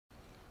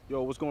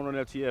Yo, what's going on,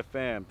 FTF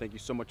fam? Thank you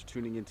so much for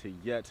tuning in to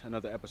yet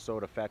another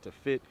episode of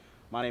FATTOFIT.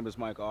 My name is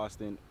Mike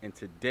Austin, and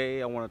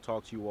today I want to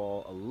talk to you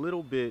all a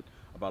little bit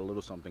about a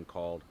little something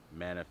called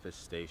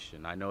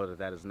manifestation. I know that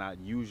that is not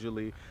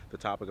usually the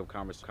topic of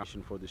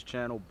conversation for this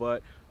channel,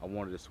 but I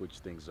wanted to switch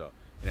things up.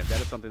 And if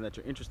that is something that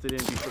you're interested in,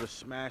 be sure to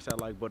smash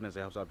that like button as it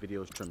helps our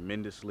videos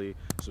tremendously.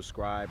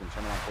 Subscribe and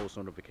turn on post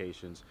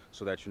notifications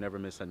so that you never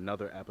miss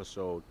another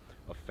episode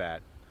of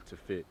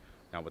FATTOFIT.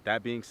 Now, with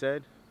that being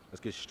said, let's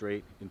get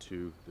straight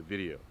into the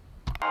video.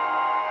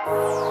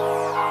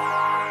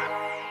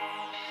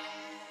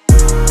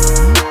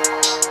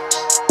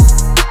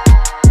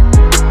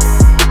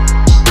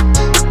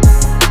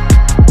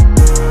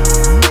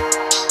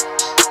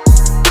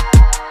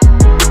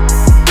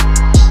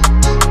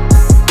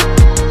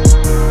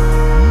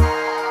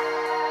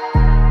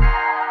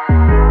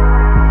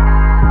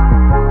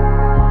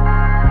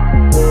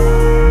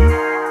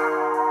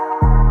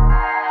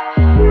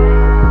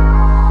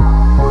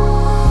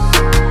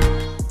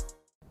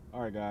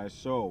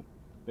 So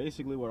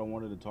basically what I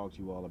wanted to talk to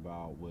you all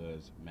about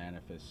was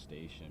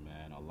manifestation,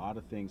 man. A lot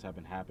of things have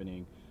been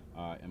happening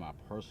in my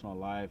personal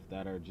life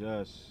that are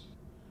just,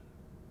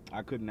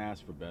 I couldn't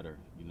ask for better,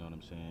 you know what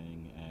I'm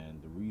saying?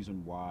 And the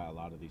reason why a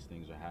lot of these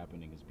things are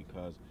happening is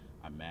because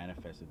I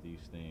manifested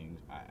these things,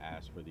 I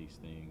asked for these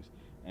things,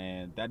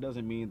 and that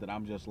doesn't mean that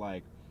I'm just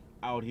like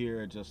out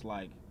here just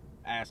like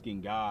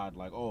asking God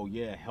like, oh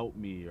yeah, help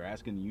me, or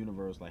asking the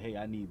universe like, hey,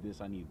 I need this,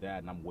 I need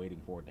that, and I'm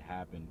waiting for it to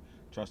happen.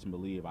 Trust and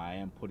believe, I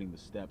am putting the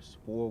steps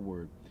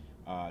forward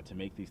to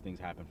make these things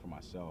happen for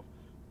myself.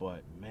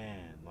 But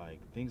man, like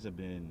things have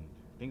been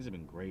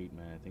great,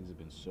 man. Things have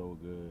been so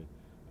good,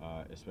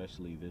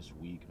 especially this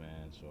week,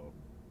 man. So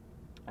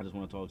I just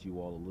want to talk to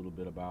you all a little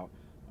bit about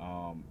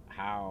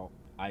how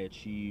I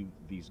achieved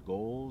these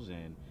goals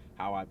and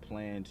how I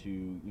plan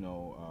to,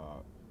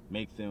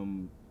 make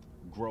them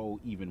grow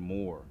even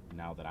more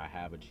now that I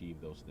have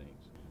achieved those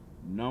things.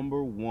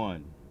 Number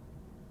one,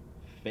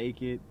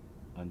 fake it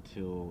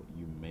until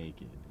you make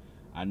it.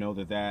 I know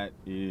that that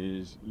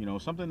is,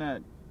 something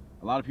that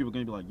a lot of people are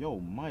going to be like,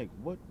 yo, Mike,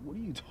 what are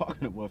you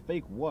talking about?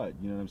 Fake what?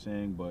 You know what I'm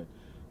saying? But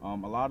a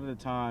lot of the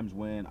times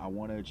when I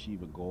want to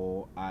achieve a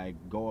goal, I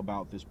go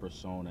about this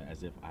persona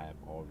as if I have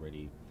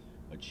already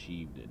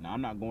achieved it. Now,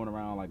 I'm not going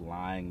around like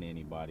lying to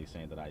anybody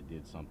saying that I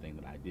did something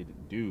that I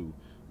didn't do,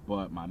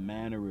 but my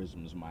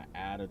mannerisms, my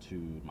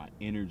attitude, my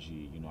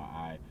energy,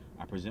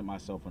 I present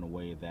myself in a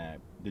way that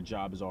the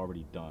job is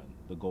already done.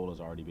 The goal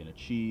has already been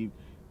achieved,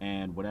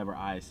 and whatever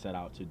I set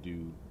out to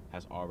do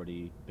has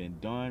already been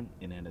done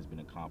and it has been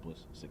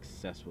accomplished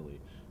successfully.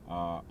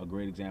 A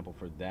great example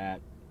for that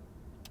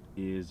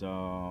is I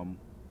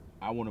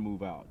want to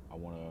move out. I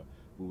want to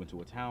move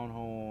into a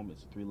townhome.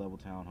 It's a 3-level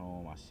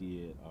townhome. I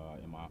see it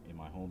in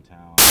my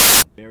hometown.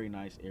 Very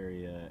nice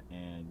area,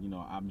 and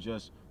I'm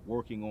just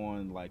working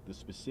on like the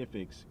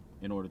specifics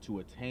in order to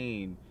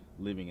attain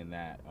living in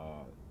that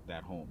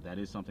home. That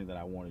is something that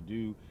I want to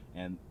do,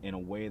 and in a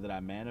way that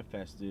I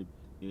manifested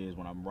is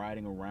when I'm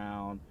riding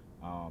around.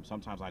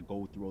 Sometimes I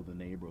go through the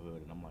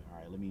neighborhood and I'm like, all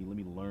right, let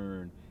me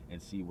learn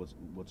and see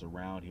what's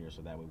around here,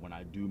 so that way when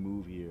I do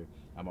move here,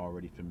 I'm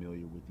already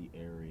familiar with the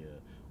area.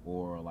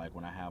 Or like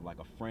when I have like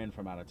a friend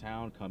from out of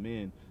town come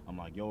in, I'm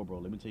like, yo bro,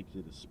 let me take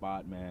you to the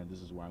spot, man.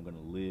 This is where I'm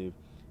gonna live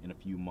in a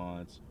few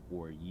months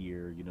or a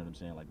year, you know what I'm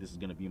saying? Like, this is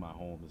gonna be my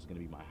home, this is gonna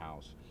be my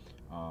house.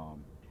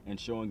 And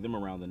showing them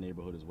around the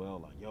neighborhood as well,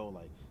 like, yo,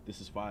 like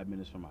this is 5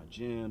 minutes from my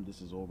gym, this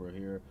is over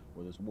here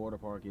where this water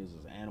park is,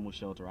 this animal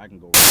shelter, I can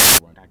go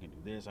right, I can do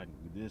this, I can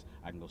do this,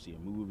 I can go see a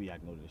movie, I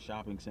can go to the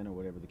shopping center,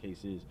 whatever the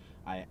case is.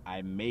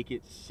 I make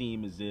it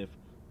seem as if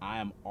I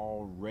am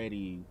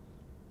already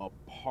a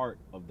part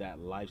of that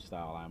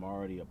lifestyle. I'm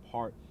already a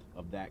part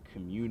of that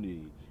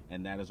community,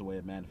 and that is a way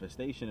of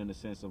manifestation, in the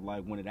sense of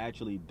like when it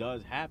actually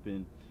does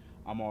happen,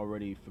 I'm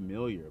already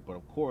familiar. But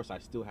of course I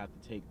still have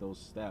to take those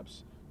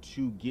steps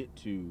to get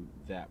to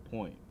that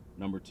point.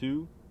 Number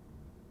two,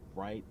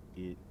 write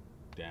it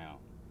down.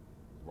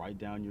 Write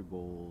down your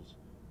goals,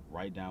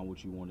 write down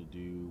what you want to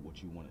do,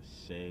 what you want to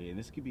say, and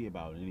this could be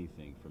about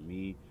anything. For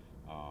me,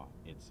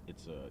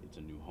 it's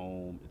a new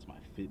home, it's my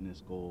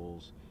fitness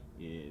goals,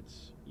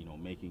 it's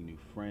making new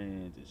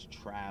friends, it's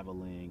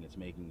traveling, it's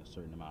making a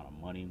certain amount of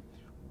money.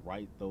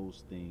 Write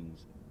those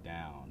things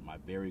down. My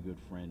very good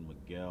friend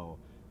Miguel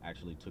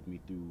actually took me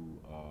through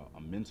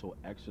a mental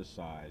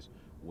exercise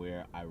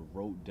where I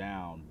wrote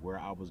down where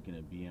I was going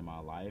to be in my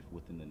life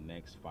within the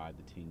next 5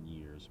 to 10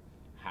 years,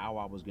 how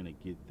I was going to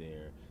get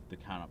there, the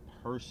kind of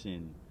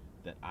person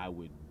that I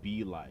would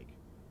be like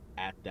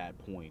at that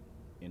point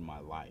in my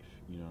life.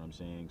 You know what I'm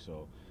saying?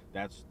 So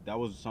that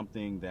was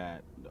something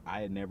that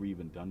I had never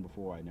even done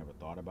before. I never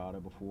thought about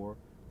it before.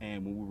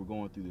 And when we were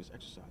going through this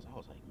exercise, I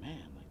was like,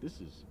 man, like this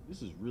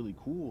is really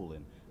cool,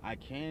 and I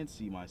can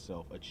see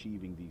myself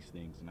achieving these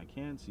things, and I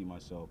can see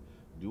myself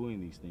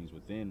doing these things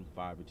within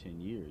 5 or 10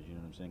 years. You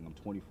know what I'm saying? I'm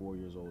 24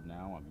 years old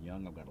now. I'm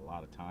young. I've got a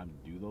lot of time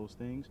to do those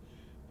things,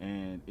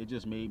 and it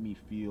just made me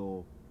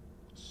feel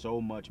so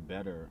much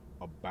better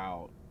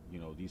about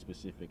these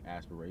specific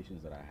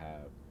aspirations that I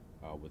have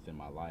within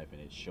my life,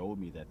 and it showed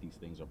me that these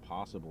things are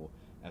possible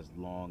as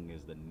long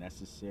as the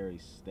necessary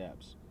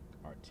steps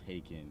are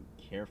taken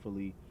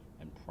carefully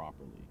and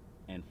properly.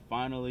 And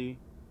finally,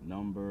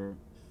 number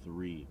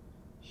three,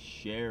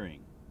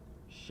 sharing.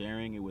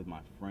 Sharing it with my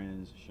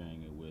friends,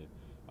 sharing it with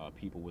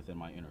people within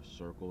my inner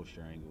circle,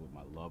 sharing it with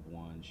my loved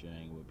ones,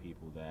 sharing it with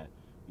people that,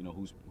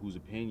 whose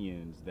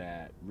opinions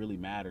that really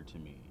matter to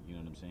me. You know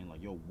what I'm saying?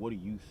 Like, yo, what do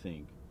you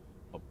think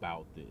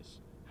about this?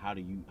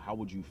 How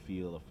would you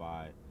feel if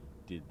I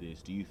did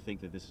this? Do you think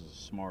that this is a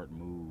smart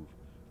move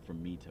for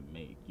me to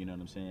make? You know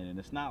what I'm saying? And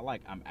it's not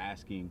like I'm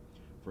asking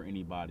for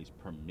anybody's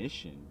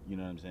permission, you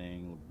know what I'm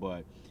saying?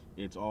 But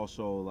it's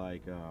also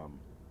like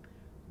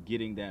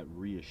getting that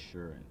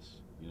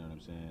reassurance. You know what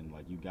I'm saying?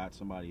 Like, you got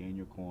somebody in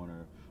your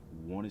corner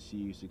who want to see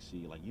you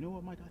succeed. Like, you know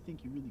what, Mike? I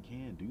think you really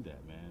can do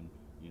that, man.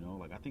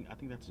 Like, I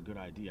think that's a good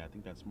idea. I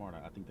think that's smart.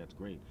 I think that's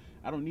great.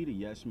 I don't need a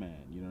yes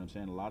man. You know what I'm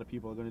saying? A lot of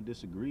people are going to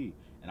disagree,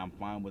 and I'm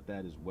fine with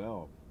that as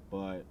well.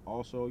 But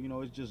also,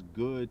 it's just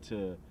good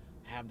to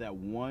have that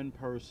one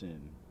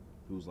person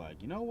who's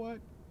like, you know what?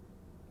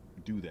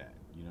 Do that.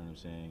 You know what I'm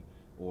saying?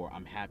 Or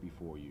I'm happy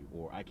for you.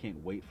 Or I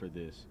can't wait for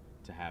this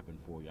to happen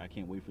for you. I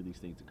can't wait for these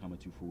things to come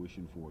into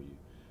fruition for you.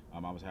 I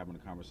was having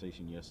a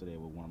conversation yesterday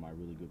with one of my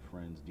really good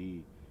friends,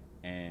 D,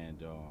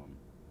 and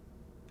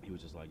he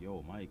was just like,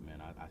 yo, Mike, man,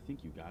 I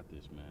think you got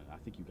this, man. I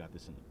think you got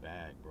this in the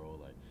bag, bro.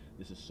 Like,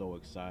 this is so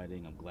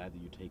exciting. I'm glad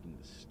that you're taking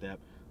the step.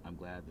 I'm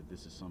glad that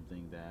this is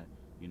something that,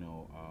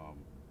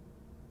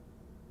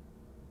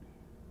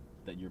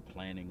 that you're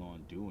planning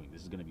on doing.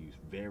 This is going to be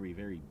very,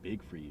 very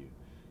big for you.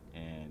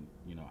 And,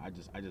 I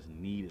just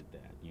needed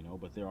that,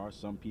 But there are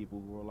some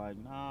people who are like,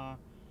 nah,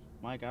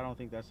 Mike, I don't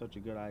think that's such a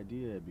good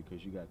idea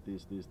because you got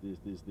this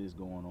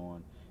going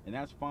on. And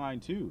that's fine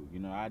too.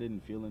 I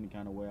didn't feel any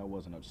kind of way. I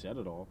wasn't upset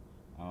at all.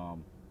 But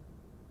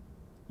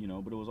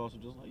it was also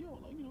just like, yo,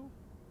 like,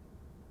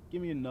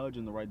 give me a nudge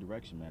in the right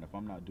direction, man. If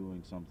I'm not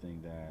doing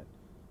something that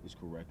is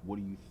correct, what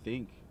do you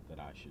think that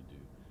I should do?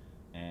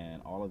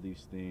 And all of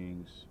these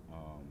things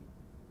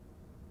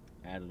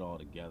added all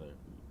together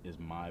is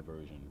my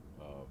version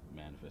of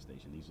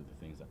manifestation. These are the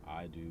things that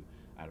I do.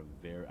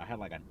 I had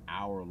like an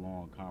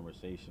hour-long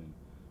conversation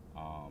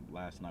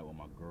last night with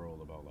my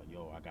girl about like,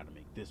 yo, I gotta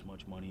make this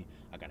much money,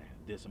 I gotta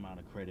have this amount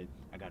of credit,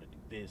 I gotta do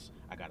this,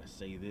 I gotta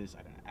say this,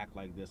 I gotta act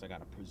like this, I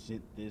gotta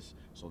present this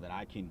so that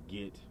I can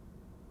get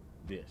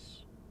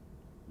this,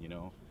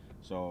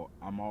 So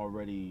I'm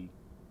already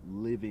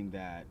living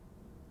that,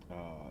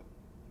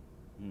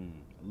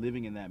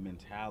 living in that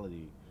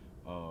mentality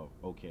of,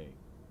 okay,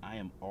 I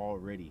am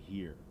already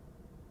here.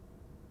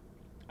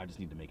 I just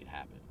need to make it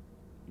happen.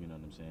 You know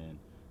what I'm saying?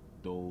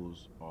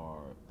 Those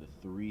are the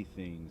three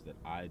things that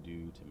I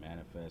do to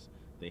manifest.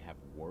 They have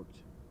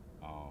worked.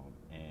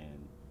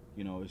 And,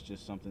 it's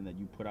just something that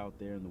you put out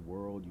there in the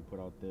world, you put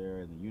out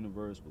there in the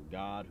universe with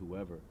God,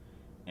 whoever.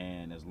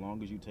 And as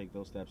long as you take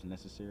those steps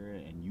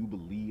necessary and you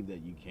believe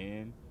that you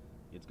can,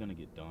 it's going to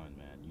get done,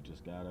 man. You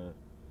just gotta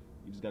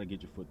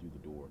get your foot through the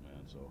door,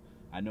 man. So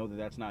I know that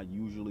that's not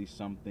usually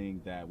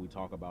something that we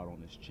talk about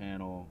on this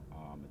channel.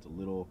 It's a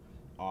little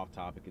off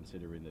topic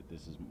considering that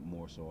this is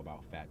more so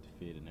about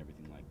FATTOFIT and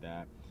everything like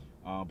that.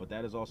 But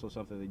that is also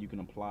something that you can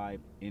apply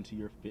into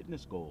your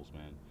fitness goals,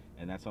 man.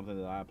 And that's something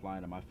that I apply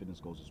into my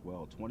fitness goals as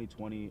well.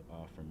 2020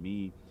 for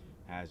me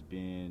has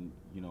been,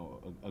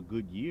 a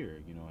good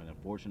year, and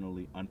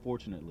unfortunately,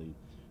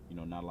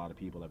 not a lot of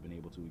people have been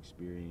able to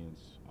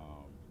experience,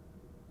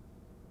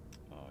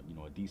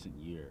 a decent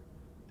year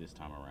this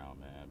time around,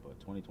 man. But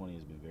 2020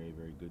 has been very,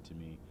 very good to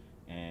me.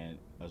 And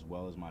as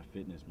well as my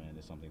fitness, man,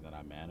 is something that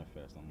I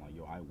manifest. I'm like,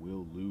 yo, I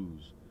will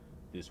lose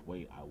this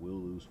weight. I will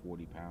lose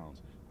 40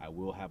 pounds. I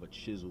will have a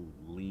chiseled,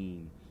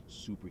 lean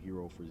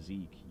superhero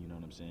physique. You know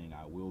what I'm saying?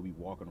 I will be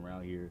walking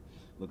around here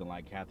looking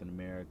like Captain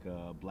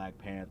America, Black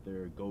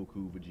Panther,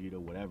 Goku, Vegeta,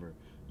 whatever.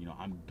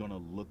 I'm gonna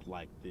look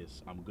like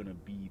this. I'm gonna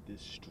be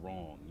this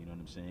strong. You know what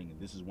I'm saying? And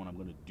this is what I'm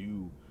gonna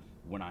do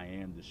when I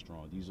am this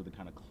strong. These are the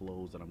kind of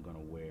clothes that I'm gonna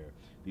wear.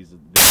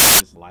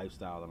 This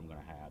lifestyle that I'm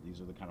gonna have.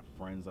 These are the kind of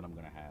friends that I'm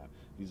gonna have.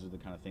 These are the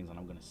kind of things that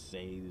I'm gonna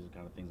say. These are the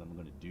kind of things that I'm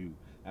gonna do.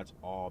 That's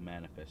all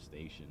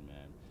manifestation,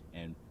 man.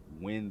 And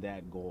when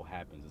that goal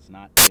happens, it's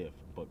not if,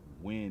 but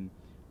when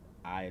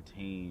I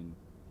attain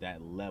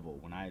that level,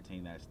 when I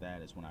attain that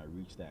status, when I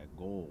reach that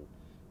goal,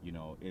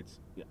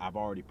 I've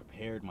already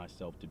prepared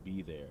myself to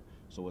be there.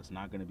 So it's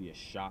not gonna be a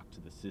shock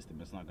to the system.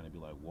 It's not gonna be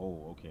like,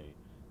 whoa, okay,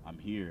 I'm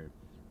here.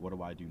 What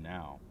do I do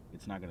now?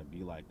 It's not going to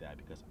be like that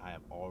because I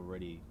have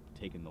already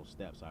taken those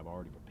steps. I've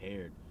already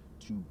prepared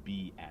to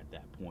be at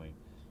that point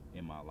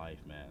in my life,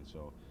 man.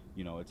 So,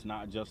 it's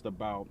not just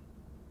about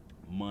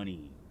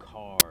money,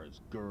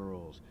 cars,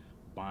 girls,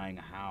 buying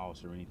a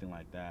house or anything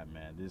like that,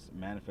 man. This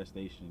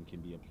manifestation can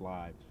be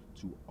applied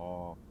to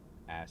all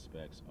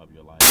aspects of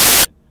your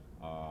life.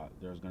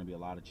 There's going to be a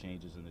lot of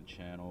changes in the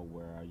channel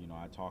where,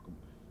 I talk,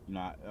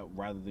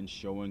 rather than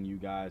showing you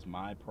guys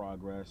my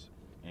progress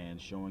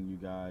and showing you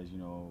guys,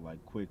 like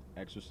quick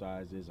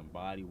exercises and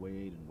body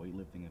weight and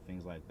weightlifting and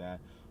things like that,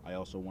 I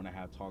also want to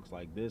have talks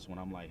like this when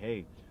I'm like,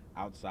 hey,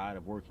 outside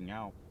of working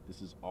out,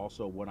 this is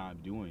also what I'm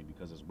doing,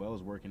 because as well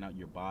as working out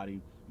your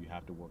body, you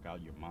have to work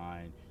out your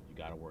mind. You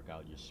got to work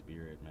out your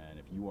spirit, man.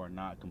 If you are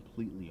not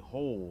completely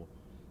whole,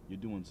 you're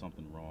doing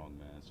something wrong,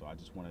 man. So I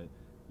just want to,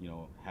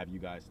 have you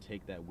guys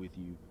take that with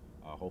you.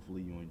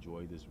 Hopefully you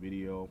enjoy this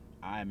video.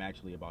 I am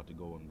actually about to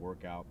go and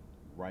work out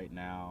right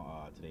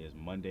now. Today is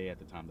Monday at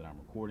the time that I'm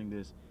recording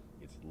this.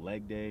 It's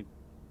leg day,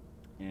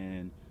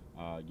 and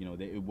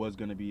it was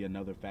going to be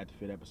another Fat to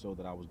Fit episode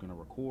that I was going to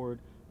record,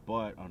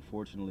 but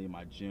unfortunately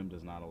my gym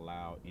does not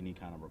allow any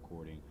kind of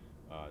recording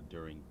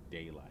during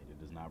daylight. It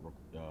does not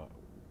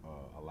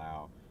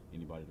allow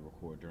anybody to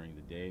record during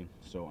the day,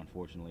 so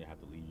unfortunately I have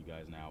to leave you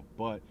guys now.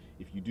 But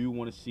if you do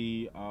want to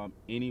see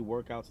any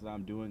workouts that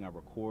I'm doing, I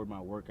record my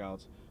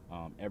workouts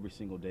every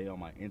single day on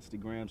my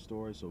Instagram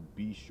story, so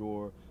be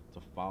sure to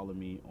follow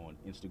me on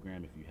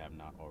Instagram if you have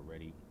not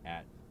already,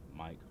 at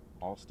Mike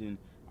Alston.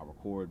 I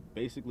record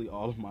basically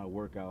all of my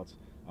workouts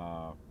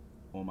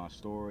on my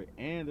story,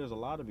 and there's a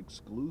lot of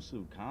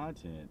exclusive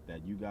content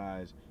that you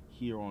guys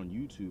here on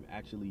YouTube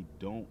actually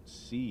don't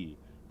see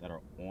that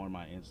are on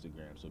my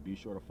Instagram, so be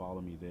sure to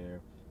follow me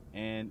there.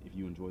 And if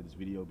you enjoyed this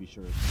video, be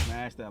sure to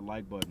smash that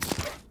like button.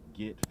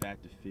 Get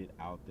Fat to Fit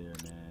out there,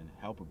 man.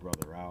 Help a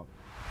brother out.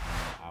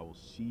 And I will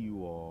see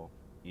you all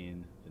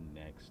in the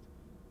next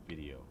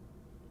video.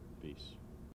 Peace.